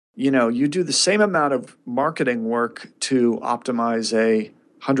you do the same amount of marketing work to optimize a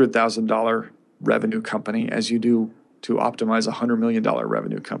 $100,000 revenue company as you do to optimize a $100 million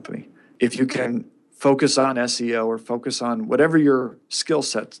revenue company. If you can focus on SEO or focus on whatever your skill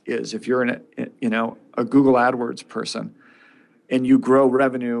set is, if you're a Google AdWords person and you grow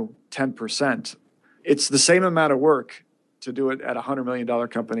revenue 10%, it's the same amount of work to do it at a $100 million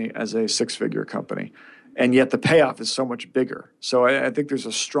company as a six-figure company. And yet the payoff is so much bigger. So I think there's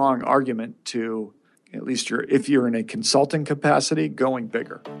a strong argument to, at least if you're in a consulting capacity, going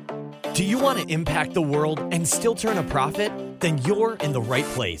bigger. Do you want to impact the world and still turn a profit? Then you're in the right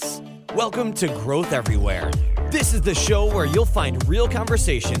place. Welcome to Growth Everywhere. This is the show where you'll find real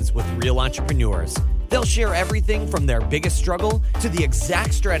conversations with real entrepreneurs. They'll share everything from their biggest struggle to the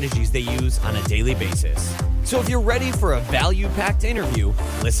exact strategies they use on a daily basis. So if you're ready for a value-packed interview,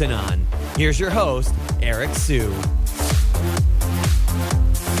 listen on. Here's your host, Eric Siu.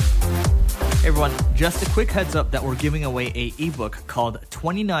 Hey everyone, just a quick heads up that we're giving away an ebook called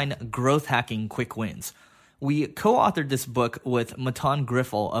 29 Growth Hacking Quick Wins. We co-authored this book with Matan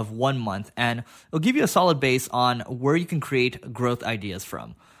Griffel of 1 Month, and it'll give you a solid base on where you can create growth ideas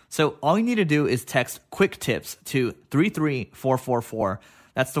from. So all you need to do is text quick tips to 33444.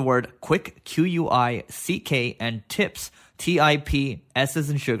 That's the word quick, Q-U-I-C-K, and tips, T-I-P-S as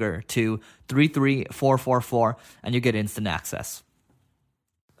in sugar, to 33444, and you get instant access.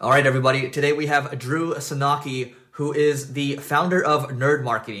 All right, everybody. Today we have Drew Sanocki, who is the founder of Nerd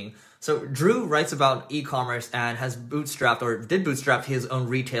Marketing. So Drew writes about e-commerce and has did bootstrap his own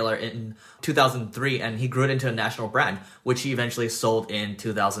retailer in 2003, and he grew it into a national brand, which he eventually sold in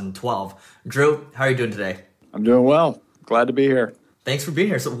 2012. Drew, how are you doing today? I'm doing well. Glad to be here. Thanks for being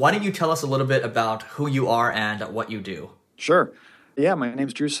here. So why don't you tell us a little bit about who you are and what you do? Sure. Yeah, my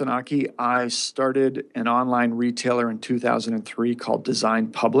name's Drew Sanocki. I started an online retailer in 2003 called Design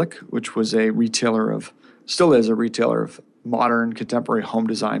Public, which was still is a retailer of modern contemporary home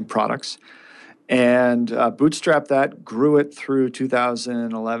design products, and bootstrapped that, grew it through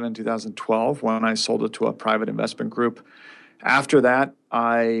 2011, 2012 when I sold it to a private investment group. After that,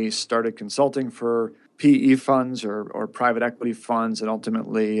 I started consulting for PE funds or private equity funds, and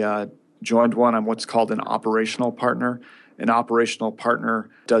ultimately joined one. I'm what's called an operational partner. An operational partner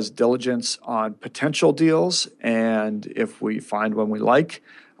does diligence on potential deals, and if we find one we like,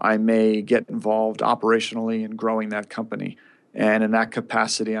 I may get involved operationally in growing that company. And in that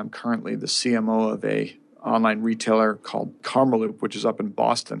capacity, I'm currently the CMO of a online retailer called Karmaloop, which is up in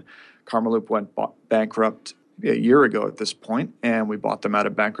Boston. Karmaloop went bankrupt a year ago at this point, and we bought them out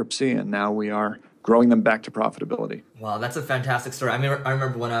of bankruptcy, and now we are growing them back to profitability. Wow, that's a fantastic story. I mean, I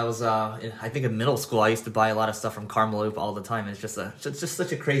remember when I was, in middle school, I used to buy a lot of stuff from Karmaloop all the time. It's just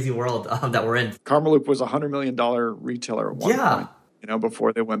such a crazy world that we're in. Karmaloop was a $100 million retailer at one point.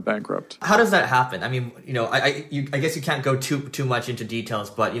 Before they went bankrupt. How does that happen? I mean, I guess you can't go too much into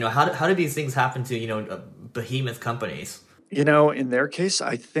details, but how do these things happen to behemoth companies? In their case,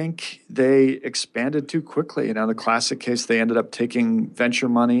 I think they expanded too quickly. The classic case, they ended up taking venture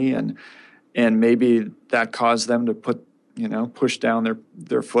money, and maybe that caused them to push down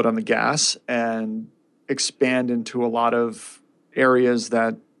their foot on the gas and expand into a lot of areas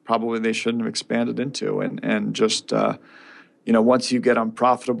that probably they shouldn't have expanded into, and just. Once you get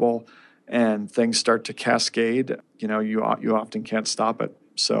unprofitable and things start to cascade, you often can't stop it.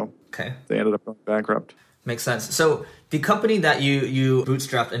 So They ended up going bankrupt. Makes sense. So the company that you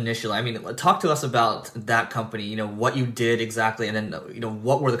bootstrapped initially, I mean, talk to us about that company, what you did exactly, and then,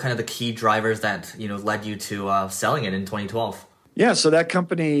 what were the key drivers that, led you to selling it in 2012? Yeah, so that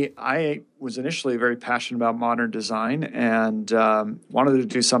company, I was initially very passionate about modern design and wanted to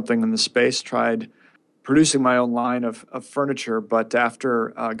do something in the space, tried producing my own line of furniture, but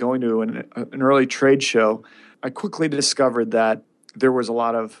after going to an early trade show, I quickly discovered that there was a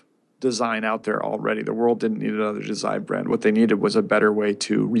lot of design out there already. The world didn't need another design brand. What they needed was a better way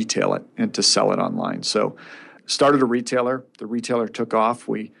to retail it and to sell it online. So started a retailer. The retailer took off.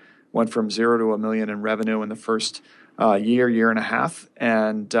 We went from 0 to $1 million in revenue in the first year and a half,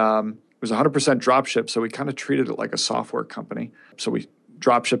 and it was 100% drop ship, so we kind of treated it like a software company. So we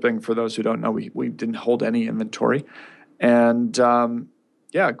drop shipping, for those who don't know, we didn't hold any inventory. And grew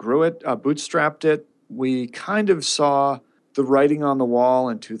it, bootstrapped it. We kind of saw the writing on the wall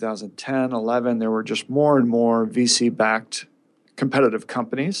in 2010, 11. There were just more and more VC-backed competitive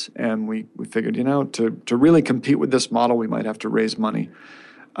companies. And we figured, to really compete with this model, we might have to raise money.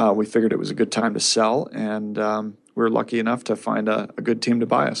 We figured it was a good time to sell. And we were lucky enough to find a good team to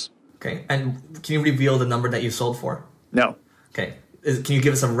buy us. Okay. And can you reveal the number that you sold for? No. Okay. Can you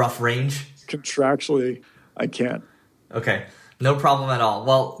give us a rough range? Contractually, I can't. Okay. No problem at all.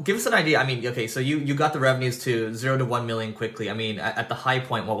 Well, give us an idea. I mean, okay, so you got the revenues to 0 to 1 million quickly. I mean, at the high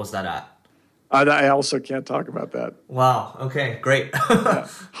point, what was that at? I also can't talk about that. Wow. Okay, great. Yeah.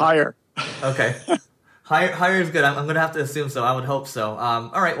 Higher. Okay. Higher is good. I'm going to have to assume so. I would hope so.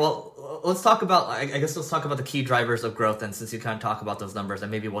 All right. Well, let's talk about, I guess let's talk about the key drivers of growth. And since you kind of talk about those numbers, and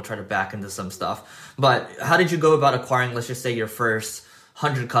maybe we'll try to back into some stuff. But how did you go about acquiring, let's just say, your first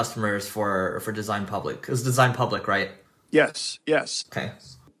 100 customers for Design Public? It was Design Public, right? Yes. Okay.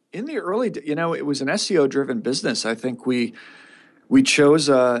 In the early, it was an SEO-driven business. I think we chose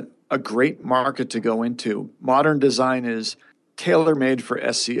a great market to go into. Modern design is tailor-made for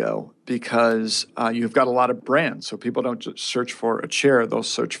SEO because you've got a lot of brands. So people don't just search for a chair; they'll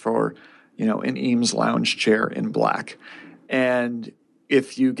search for, an Eames lounge chair in black. And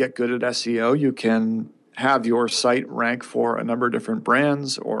if you get good at SEO, you can have your site rank for a number of different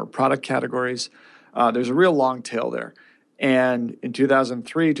brands or product categories. There's a real long tail there. And in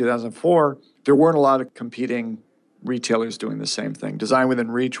 2003, 2004, there weren't a lot of competing retailers doing the same thing. Design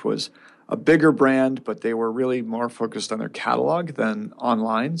Within Reach was a bigger brand, but they were really more focused on their catalog than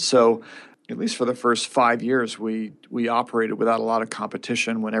online. So at least for the first 5 years, we operated without a lot of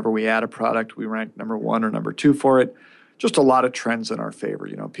competition. Whenever we add a product, we ranked number 1 or number 2 for it. Just a lot of trends in our favor,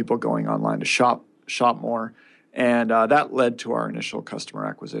 people going online to shop more. And that led to our initial customer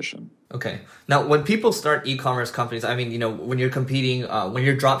acquisition. Okay. Now, when people start e-commerce companies, I mean, when you're competing, when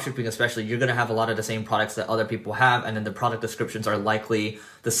you're drop shipping especially, you're going to have a lot of the same products that other people have, and then the product descriptions are likely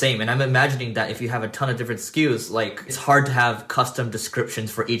the same. And I'm imagining that if you have a ton of different SKUs, like it's hard to have custom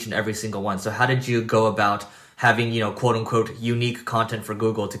descriptions for each and every single one. So how did you go about having, quote unquote, unique content for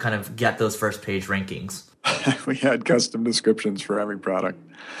Google to kind of get those first page rankings? We had custom descriptions for every product.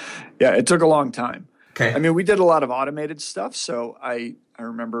 Yeah, it took a long time. Okay. I mean, we did a lot of automated stuff. So I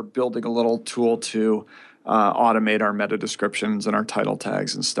remember building a little tool to automate our meta descriptions and our title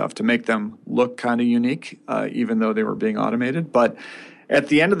tags and stuff to make them look kind of unique, even though they were being automated. But at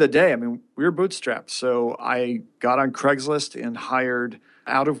the end of the day, I mean, we were bootstrapped. So I got on Craigslist and hired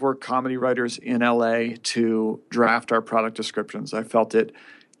out-of-work comedy writers in LA to draft our product descriptions. I felt it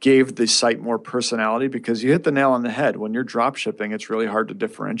gave the site more personality because you hit the nail on the head. When you're drop shipping, it's really hard to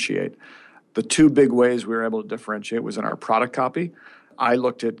differentiate. The 2 big ways we were able to differentiate was in our product copy. I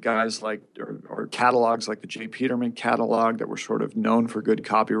looked at guys like, or catalogs like the J. Peterman catalog that were sort of known for good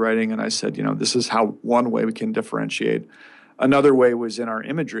copywriting. And I said, this is how one way we can differentiate. Another way was in our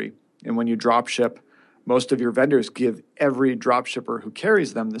imagery. And when you drop ship, most of your vendors give every drop shipper who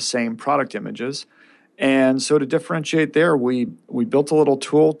carries them the same product images. And so to differentiate there, we built a little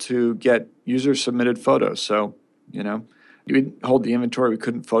tool to get user-submitted photos. So, we didn't hold the inventory. We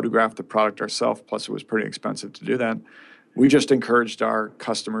couldn't photograph the product ourselves. Plus, it was pretty expensive to do that. We just encouraged our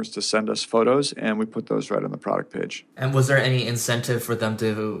customers to send us photos, and we put those right on the product page. And was there any incentive for them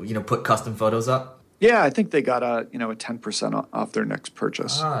to, put custom photos up? Yeah, I think they got a 10% off their next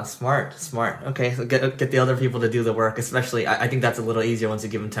purchase. Ah, smart. Okay, so get the other people to do the work. Especially, I think that's a little easier once you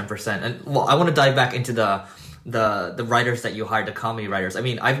give them 10%. And well, I want to dive back into the writers that you hired, the comedy writers. I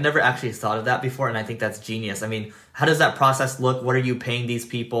mean, I've never actually thought of that before, and I think that's genius. I mean, how does that process look? What are you paying these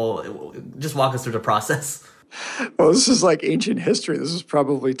people? Just walk us through the process. Well, this is like ancient history. This is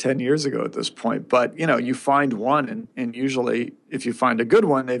probably 10 years ago at this point. But, you find one, and usually if you find a good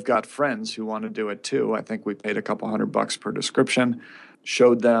one, they've got friends who want to do it too. I think we paid a couple $100 per description,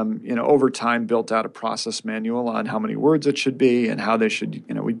 showed them, over time, built out a process manual on how many words it should be and how they should,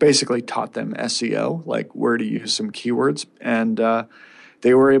 we basically taught them SEO, like where to use some keywords. And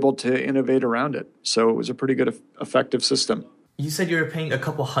they were able to innovate around it. So it was a pretty good, effective system. You said you were paying a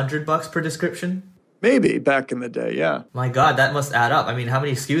couple $100 per description? Maybe back in the day, yeah. My God, that must add up. I mean, how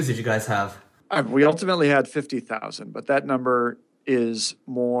many SKUs did you guys have? We ultimately had 50,000, but that number is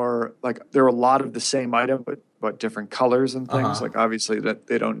more like there are a lot of the same item, but different colors and things. Like obviously that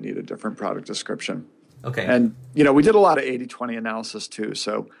they don't need a different product description. Okay. And, we did a lot of 80-20 analysis too.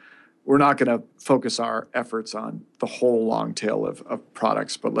 So we're not going to focus our efforts on the whole long tail of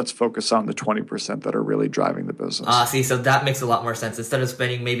products, but let's focus on the 20% that are really driving the business. See, so that makes a lot more sense. Instead of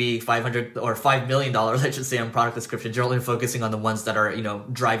spending maybe $500 or $5 million, I should say, on product descriptions, you're only focusing on the ones that are,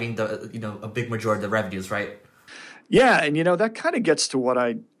 driving the, a big majority of the revenues, right? Yeah, and that kind of gets to what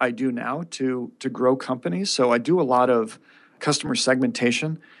I do now to grow companies. So I do a lot of customer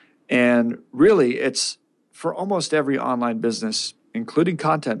segmentation, and really it's for almost every online business, including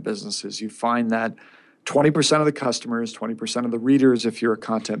content businesses. You find that 20% of the customers, 20% of the readers, if you're a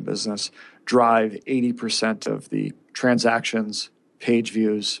content business, drive 80% of the transactions, page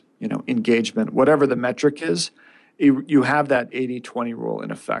views, engagement, whatever the metric is. You have that 80-20 rule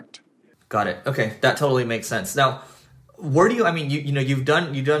in effect. Got it. Okay, that totally makes sense. Now, Where do you? I mean, you've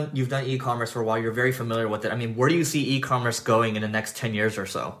done e-commerce for a while. You're very familiar with it. I mean, where do you see e-commerce going in the next 10 years or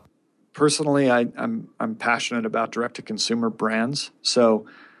so? Personally, I'm passionate about direct-to-consumer brands. So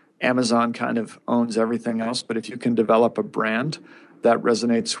Amazon kind of owns everything else, but if you can develop a brand that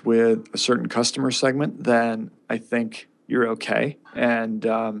resonates with a certain customer segment, then I think you're okay. And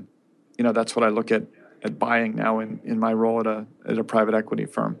that's what I look at buying now in my role at a private equity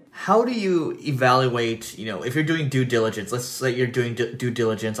firm. How do you evaluate, if you're doing due diligence, let's say you're doing due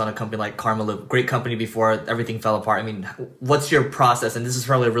diligence on a company like Karmaloop, great company before everything fell apart. I mean, what's your process? And this is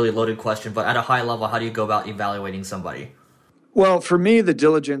probably a really loaded question, but at a high level, how do you go about evaluating somebody? Well, for me, the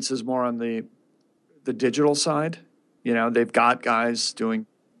diligence is more on the digital side. They've got guys doing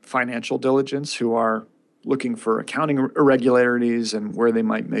financial diligence who are looking for accounting irregularities and where they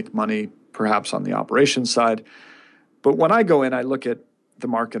might make money, perhaps on the operations side. But when I go in, I look at the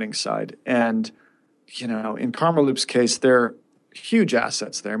marketing side. And, in Karmaloop's case, they're huge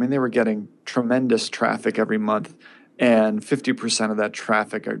assets there. I mean, they were getting tremendous traffic every month. And 50% of that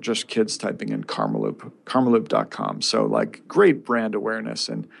traffic are just kids typing in Karmaloop, Karmaloop.com. So great brand awareness.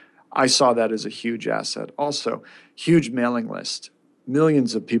 And I saw that as a huge asset. Also, huge mailing list,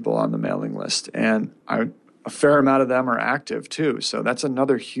 millions of people on the mailing list. And a fair amount of them are active too. So that's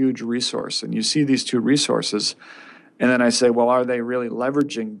another huge resource. And you see these two resources. And then I say, well, are they really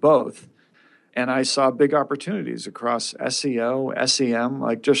leveraging both? And I saw big opportunities across SEO,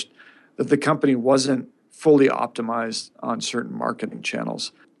 SEM, just that the company wasn't fully optimized on certain marketing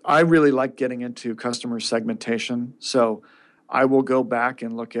channels. I really like getting into customer segmentation. So I will go back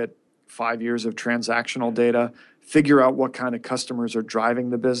and look at 5 years of transactional data, figure out what kind of customers are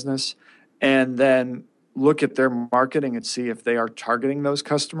driving the business, and then look at their marketing and see if they are targeting those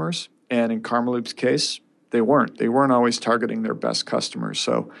customers. And in Karmaloop's case, they weren't. They weren't always targeting their best customers.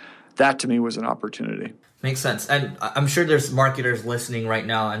 So that to me was an opportunity. Makes sense. And I'm sure there's marketers listening right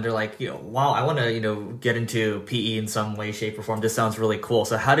now and they're like, wow, I want to, get into PE in some way, shape, or form. This sounds really cool.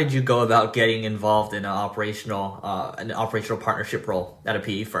 So how did you go about getting involved in an operational partnership role at a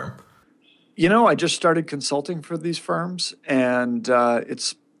PE firm? I just started consulting for these firms, and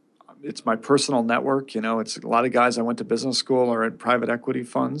it's my personal network. It's a lot of guys I went to business school or at private equity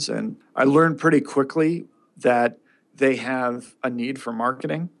funds, and I learned pretty quickly that they have a need for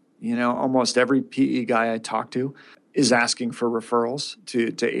marketing. Almost every PE guy I talk to is asking for referrals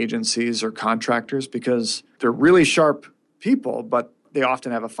to agencies or contractors because they're really sharp people, but they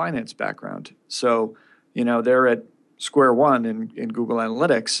often have a finance background. So, they're at square one in Google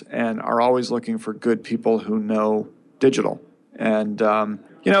Analytics and are always looking for good people who know digital. And,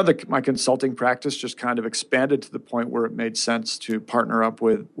 my consulting practice just kind of expanded to the point where it made sense to partner up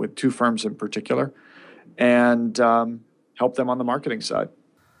with two firms in particular and help them on the marketing side.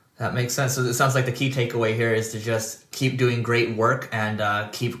 That makes sense. So it sounds like the key takeaway here is to just keep doing great work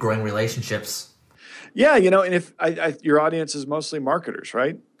and keep growing relationships. Yeah, and if your audience is mostly marketers,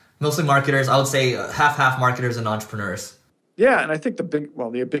 right? Mostly marketers. I would say half marketers and entrepreneurs. Yeah, and I think the big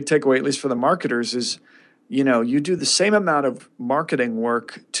takeaway, at least for the marketers, is you do the same amount of marketing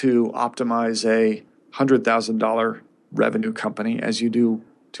work to optimize a $100,000 revenue company as you do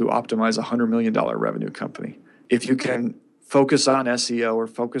to optimize a $100 million revenue company. If you can focus on SEO or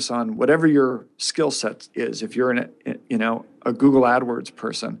focus on whatever your skill set is. If you're a Google AdWords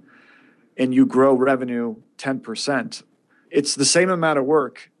person and you grow revenue 10%, it's the same amount of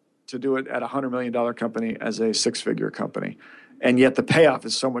work to do it at a $100 million company as a six-figure company. And yet the payoff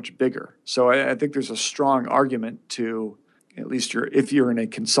is so much bigger. So I think there's a strong argument to, at least if you're in a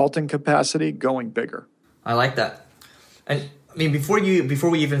consulting capacity, going bigger. I like that. And I mean, before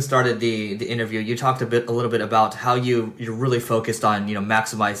we even started the interview, you talked a little bit about how you're really focused on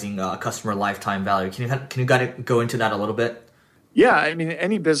maximizing customer lifetime value. Can you kind of go into that a little bit? Yeah, I mean,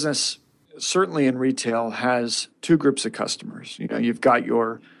 any business, certainly in retail, has two groups of customers. You've got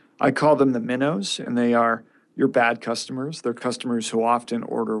I call them the minnows, and they are your bad customers. They're customers who often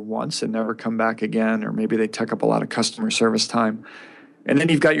order once and never come back again, or maybe they take up a lot of customer service time. And then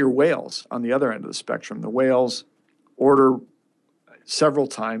you've got your whales on the other end of the spectrum. The whales order several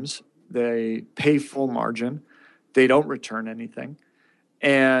times. They pay full margin. They don't return anything.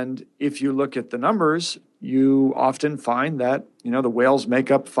 And if you look at the numbers, you often find that, the whales make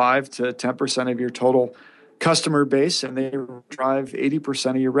up 5 to 10% of your total customer base, and they drive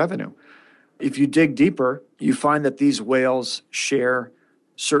 80% of your revenue. If you dig deeper, you find that these whales share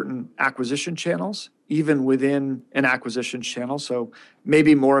certain acquisition channels, even within an acquisition channel. So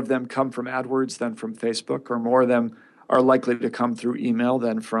maybe more of them come from AdWords than from Facebook, or more of them are likely to come through email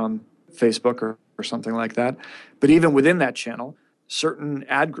than from Facebook or something like that. But even within that channel, certain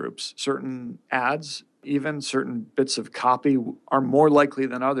ad groups, certain ads even certain bits of copy are more likely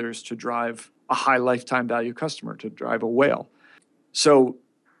than others to drive a high lifetime value customer, to drive a whale. So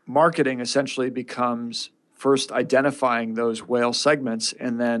marketing essentially becomes first identifying those whale segments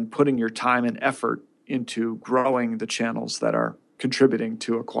and then putting your time and effort into growing the channels that are contributing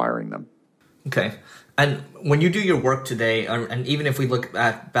to acquiring them. Okay. And when you do your work today, and even if we look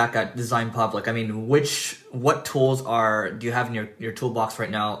back at Design Public, I mean, what tools do you have in your toolbox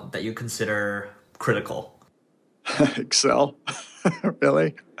right now that you consider critical? Excel,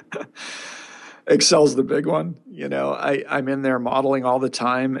 really? Excel's the big one. I'm in there modeling all the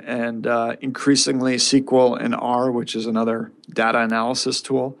time, and increasingly SQL and R, which is another data analysis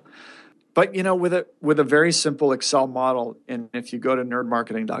tool. But, with a very simple Excel model, and if you go to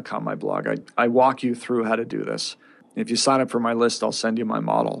nerdmarketing.com, my blog, I walk you through how to do this. If you sign up for my list, I'll send you my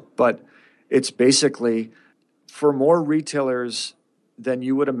model. But it's basically, for more retailers than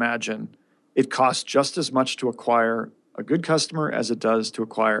you would imagine, it costs just as much to acquire a good customer as it does to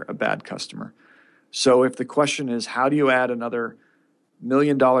acquire a bad customer. So if the question is, how do you add another $1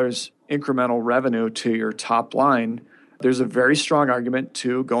 million incremental revenue to your top line, there's a very strong argument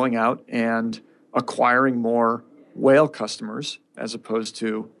to going out and acquiring more whale customers as opposed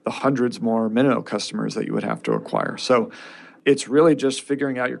to the hundreds more minnow customers that you would have to acquire. So it's really just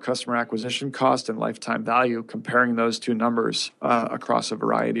figuring out your customer acquisition cost and lifetime value, comparing those two numbers across a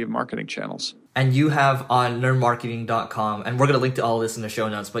variety of marketing channels. And you have on nerdmarketing.com, and we're going to link to all of this in the show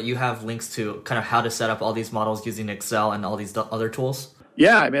notes, but you have links to kind of how to set up all these models using Excel and all these other tools?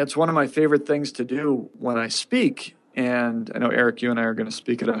 Yeah, I mean, it's one of my favorite things to do when I speak. And I know, Eric, you and I are going to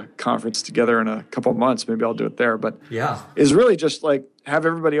speak at a conference together in a couple of months. Maybe I'll do it there. But yeah, is really just like have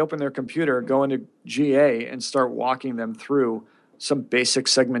everybody open their computer, go into GA, and start walking them through some basic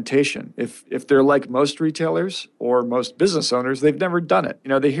segmentation. If they're like most retailers or most business owners, they've never done it.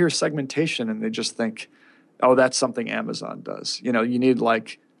 They hear segmentation and they just think, oh, that's something Amazon does. You need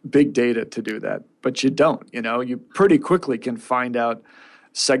like big data to do that. But you don't. You pretty quickly can find out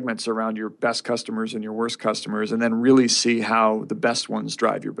segments around your best customers and your worst customers, and then really see how the best ones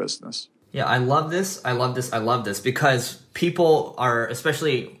drive your business. Yeah, I love this because people are,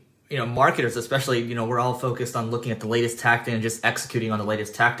 especially, marketers especially, we're all focused on looking at the latest tactic and just executing on the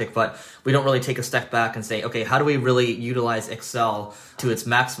latest tactic, but we don't really take a step back and say, okay, how do we really utilize Excel to its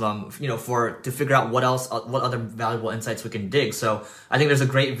maximum, to figure out what other valuable insights we can dig. So I think there's a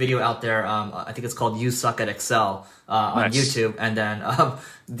great video out there. I think it's called You Suck at Excel on YouTube. And then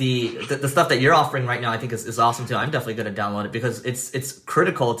the stuff that you're offering right now, I think is awesome too. I'm definitely going to download it because it's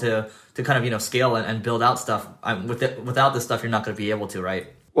critical to kind of, scale and build out stuff. Without this stuff, you're not going to be able to, right?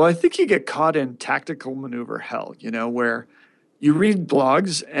 Well, I think you get caught in tactical maneuver hell, where you read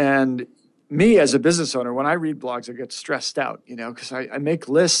blogs, and me as a business owner, when I read blogs, I get stressed out, because I make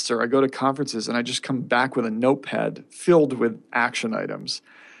lists or I go to conferences and I just come back with a notepad filled with action items.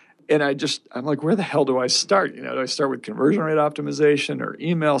 And I'm like, where the hell do I start? Do I start with conversion rate optimization or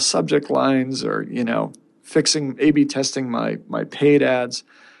email subject lines or, fixing A/B testing my paid ads,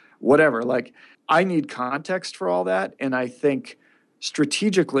 whatever. Like, I need context for all that. And I think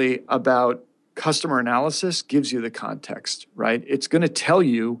strategically about customer analysis gives you the context, right? It's going to tell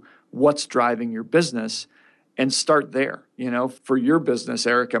you what's driving your business and start there. For your business,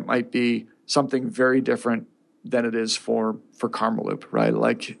 Eric, it might be something very different than it is for Karmaloop, right?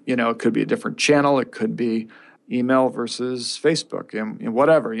 Like, it could be a different channel. It could be email versus Facebook and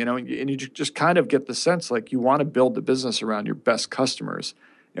whatever, and you just kind of get the sense like you want to build the business around your best customers.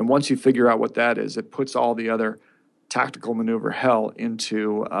 And once you figure out what that is, it puts all the other tactical maneuver hell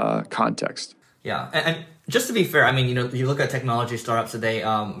into context. Yeah, and just to be fair, I mean, you look at technology startups today.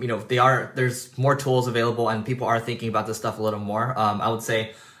 There's more tools available, and people are thinking about this stuff a little more. I would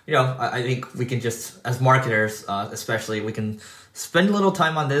say, I think we can just, as marketers, especially, we can spend a little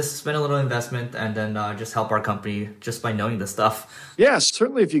time on this, spend a little investment, and then just help our company just by knowing this stuff. Yeah,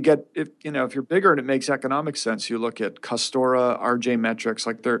 certainly. If you're bigger and it makes economic sense, you look at Custora, RJ Metrics,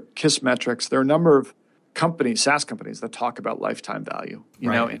 like their KISS Metrics. There are a number of companies, SaaS companies, that talk about lifetime value,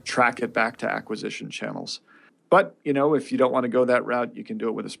 and track it back to acquisition channels. But, if you don't want to go that route, you can do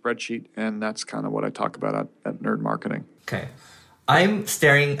it with a spreadsheet. And that's kind of what I talk about at Nerd Marketing. Okay. I'm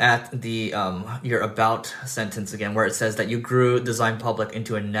staring at the your about sentence again, where it says that you grew Design Public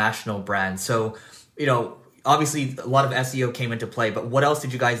into a national brand. So, obviously a lot of SEO came into play, but what else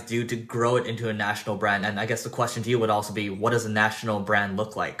did you guys do to grow it into a national brand? And I guess the question to you would also be, what does a national brand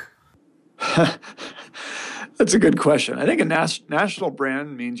look like? That's a good question. I think a national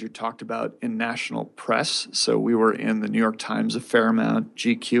brand means you're talked about in national press. So we were in the New York Times a fair amount,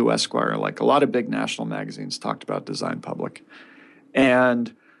 GQ, Esquire, like a lot of big national magazines talked about Design Public.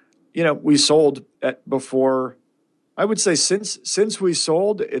 And we sold before, I would say since we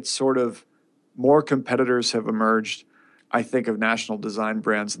sold, it's sort of more competitors have emerged. I think of national design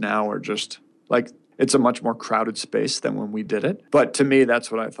brands now are just like, it's a much more crowded space than when we did it. But to me,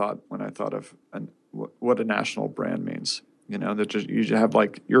 that's what I thought when I thought of what a national brand means. That just you have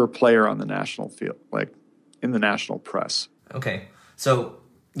like, you're a player on the national field, like in the national press. Okay. So,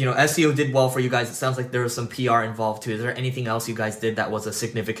 SEO did well for you guys. It sounds like there was some PR involved too. Is there anything else you guys did that was a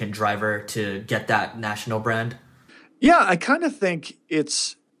significant driver to get that national brand? Yeah, I kind of think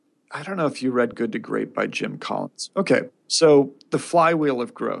I don't know if you read Good to Great by Jim Collins. Okay. So the flywheel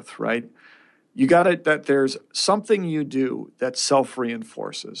of growth, right? You got it that there's something you do that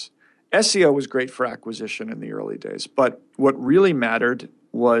self-reinforces. SEO was great for acquisition in the early days, but what really mattered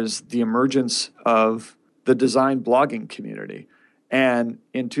was the emergence of the design blogging community. And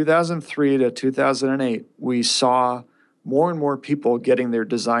in 2003 to 2008, we saw more and more people getting their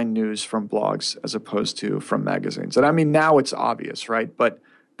design news from blogs as opposed to from magazines. And I mean, now it's obvious, right? But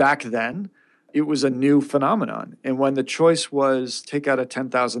back then, it was a new phenomenon. And when the choice was take out a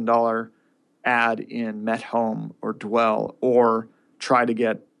 $10,000 ad in Met Home or Dwell, or try to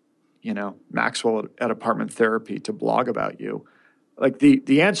get, Maxwell at Apartment Therapy to blog about you, like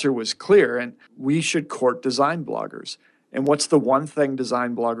the answer was clear, and we should court design bloggers. And what's the one thing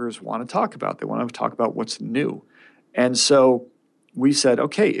design bloggers want to talk about? They want to talk about what's new. And so we said,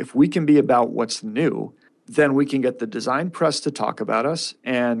 okay, if we can be about what's new, then we can get the design press to talk about us,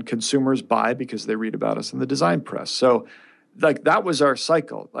 and consumers buy because they read about us in the design press. So like that was our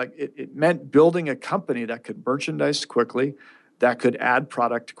cycle. Like it meant building a company that could merchandise quickly, that could add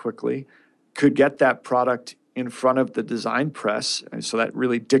product quickly, could get that product in front of the design press. And so that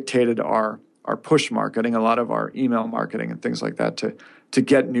really dictated our push marketing, a lot of our email marketing and things like that to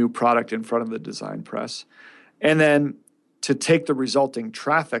get new product in front of the design press. And then to take the resulting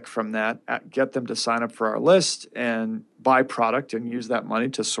traffic from that, get them to sign up for our list and buy product and use that money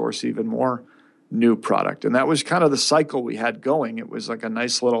to source even more new product. And that was kind of the cycle we had going. It was like a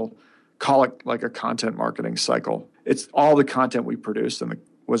nice little, call it like a content marketing cycle. It's all the content we produced and it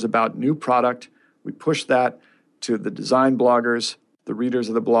was about new product. We pushed that to the design bloggers. The readers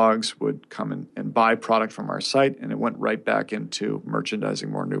of the blogs would come and buy product from our site, and it went right back into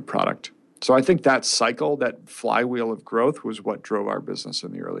merchandising more new product. So I think that cycle, that flywheel of growth, was what drove our business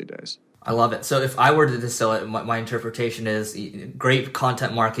in the early days. I love it. So if I were to distill it, my interpretation is great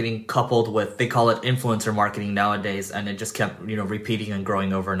content marketing coupled with, they call it influencer marketing nowadays, and it just kept, repeating and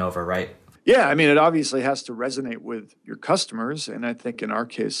growing over and over, right? Yeah, I mean, it obviously has to resonate with your customers, and I think in our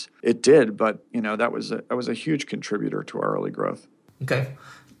case it did, but that was a huge contributor to our early growth. Okay.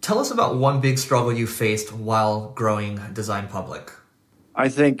 Tell us about one big struggle you faced while growing Design Public. I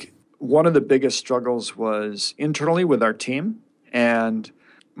think one of the biggest struggles was internally with our team, and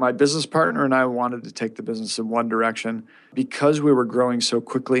my business partner and I wanted to take the business in one direction. Because we were growing so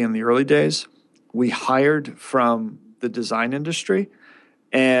quickly in the early days, we hired from the design industry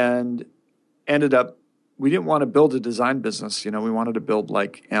and ended up, we didn't want to build a design business. We wanted to build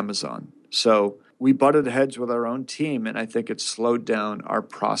like Amazon. So we butted heads with our own team, and I think it slowed down our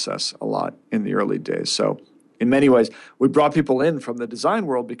process a lot in the early days. So in many ways, we brought people in from the design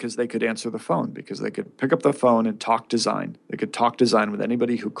world because they could answer the phone, because they could pick up the phone and talk design. They could talk design with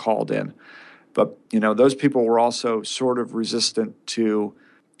anybody who called in. But, those people were also sort of resistant to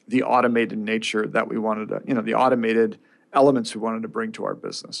the automated nature that we wanted to, the automated elements we wanted to bring to our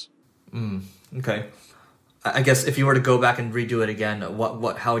business. Okay. I guess if you were to go back and redo it again, what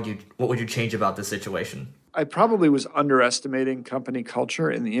would you change about this situation? I probably was underestimating company culture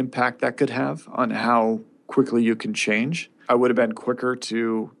and the impact that could have on how quickly you can change. I would have been quicker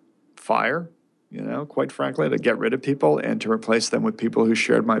to fire, quite frankly, to get rid of people and to replace them with people who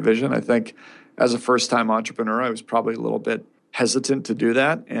shared my vision. I think as a first-time entrepreneur, I was probably a little bit hesitant to do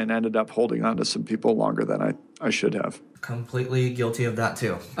that and ended up holding on to some people longer than I should have. Completely guilty of that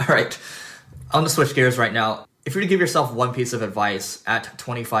too. All right. I'm going to switch gears right now. If you were to give yourself one piece of advice at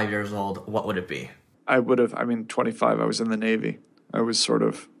 25 years old, what would it be? 25, I was in the Navy. I was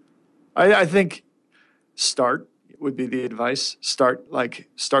I think start would be the advice. Start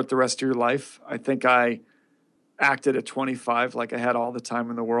the rest of your life. I think I acted at 25 like I had all the time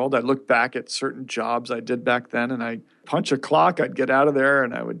in the world. I look back at certain jobs I did back then, and I punch a clock, I'd get out of there,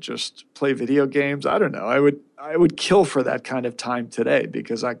 and I would just play video games. I don't know. I would kill for that kind of time today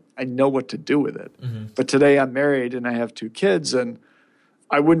because I know what to do with it. Mm-hmm. But today I'm married and I have 2 kids, and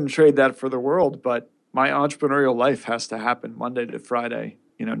I wouldn't trade that for the world. But my entrepreneurial life has to happen Monday to Friday,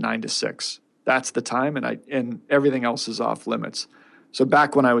 9 to 6. That's the time, and everything else is off limits. So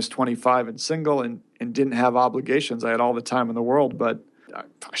back when I was 25 and single and didn't have obligations, I had all the time in the world. But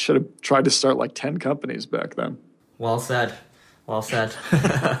I should have tried to start like 10 companies back then. Well said. Well said.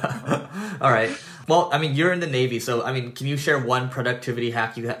 All right. Well, I mean, you're in the Navy, so I mean, can you share one productivity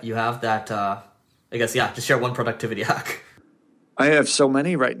hack you have that? Just share one productivity hack. I have so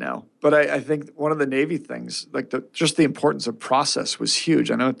many right now, but I think one of the Navy things, like just the importance of process, was huge.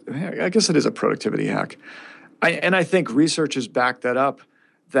 I guess it is a productivity hack, I think research has backed that up.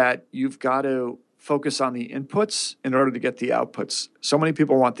 That you've got to focus on the inputs in order to get the outputs. So many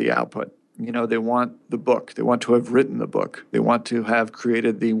people want the output. They want the book. They want to have written the book. They want to have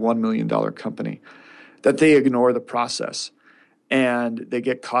created the $1 million company. That they ignore the process. And they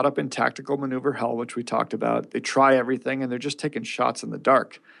get caught up in tactical maneuver hell, which we talked about. They try everything, and they're just taking shots in the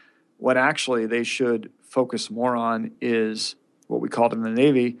dark. What actually they should focus more on is what we called in the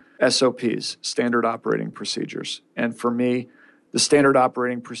Navy SOPs, standard operating procedures. And for me, the standard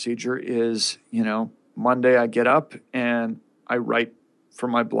operating procedure is, Monday I get up and I write for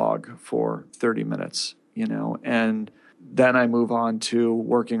my blog for 30 minutes, and then I move on to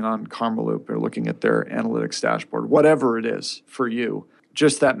working on Karmaloop or looking at their analytics dashboard, whatever it is for you.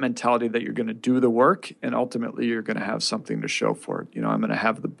 Just that mentality that you're going to do the work and ultimately you're going to have something to show for it. I'm going to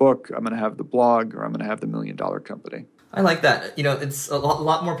have the book, I'm going to have the blog, or I'm going to have the $1 million company. I like that. It's a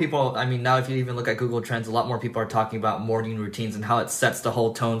lot more people. I mean, now if you even look at Google Trends, a lot more people are talking about morning routines and how it sets the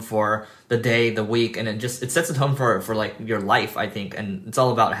whole tone for the day, the week, and it sets the tone for like your life, I think. And it's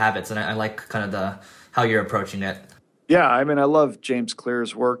all about habits. And I like kind of how you're approaching it. Yeah, I mean, I love James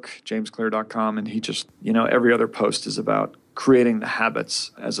Clear's work, jamesclear.com, and he just, every other post is about creating the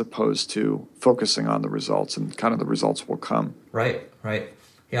habits as opposed to focusing on the results, and kind of the results will come. Right.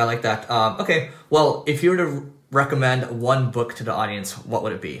 Yeah, I like that. Okay, well, if you were to recommend one book to the audience, what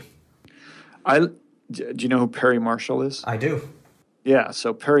would it be? Do you know who Perry Marshall is? I do. Yeah,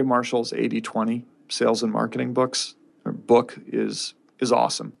 so Perry Marshall's 80-20 sales and marketing book is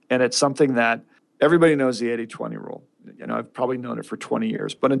awesome. And it's something that everybody knows, the 80-20 rule. I've probably known it for 20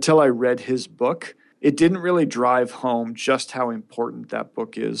 years. But until I read his book, it didn't really drive home just how important that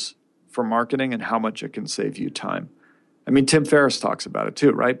book is for marketing and how much it can save you time. I mean, Tim Ferriss talks about it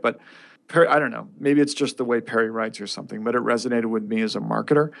too, right? But Perry, I don't know, maybe it's just the way Perry writes or something, but it resonated with me as a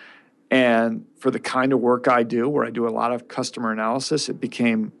marketer. And for the kind of work I do, where I do a lot of customer analysis, it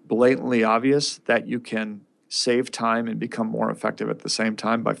became blatantly obvious that you can save time and become more effective at the same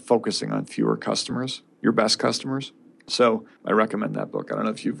time by focusing on fewer customers, your best customers. So I recommend that book. I don't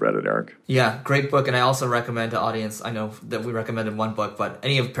know if you've read it, Eric. Yeah, great book. And I also recommend to audience, I know that we recommended one book, but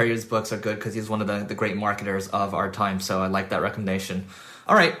any of Perry's books are good because he's one of the great marketers of our time. So I like that recommendation.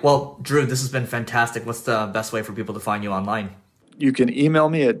 All right. Well, Drew, this has been fantastic. What's the best way for people to find you online? You can email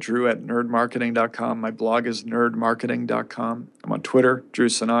me at drew@nerdmarketing.com. My blog is nerdmarketing.com. I'm on Twitter, Drew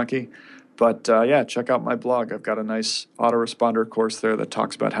Sanaki. But check out my blog. I've got a nice autoresponder course there that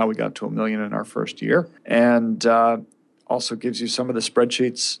talks about how we got to $1 million in our first year. And also gives you some of the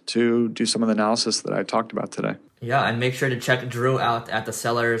spreadsheets to do some of the analysis that I talked about today. Yeah, and make sure to check Drew out at the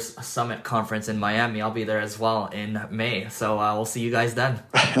Sellers Summit Conference in Miami. I'll be there as well in May. So we'll see you guys then.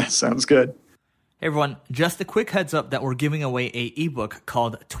 Sounds good. Hey everyone, just a quick heads up that we're giving away an ebook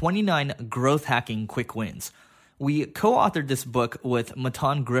called 29 Growth Hacking Quick Wins. We co-authored this book with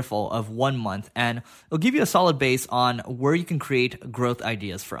Matan Griffel of 1 Month, and it'll give you a solid base on where you can create growth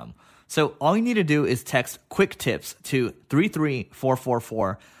ideas from. So all you need to do is text quick tips to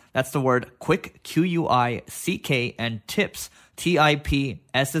 33444. That's the word quick, Q-U-I-C-K, and tips,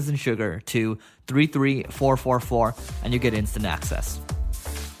 T-I-P-S as in sugar, to 33444, and you get instant access.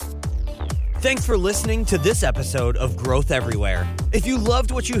 Thanks for listening to this episode of Growth Everywhere. If you loved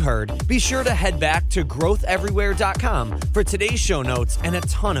what you heard, be sure to head back to growtheverywhere.com for today's show notes and a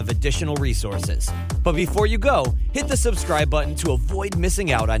ton of additional resources. But before you go, hit the subscribe button to avoid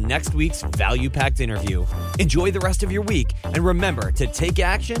missing out on next week's value-packed interview. Enjoy the rest of your week, and remember to take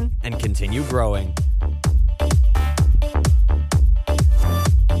action and continue growing.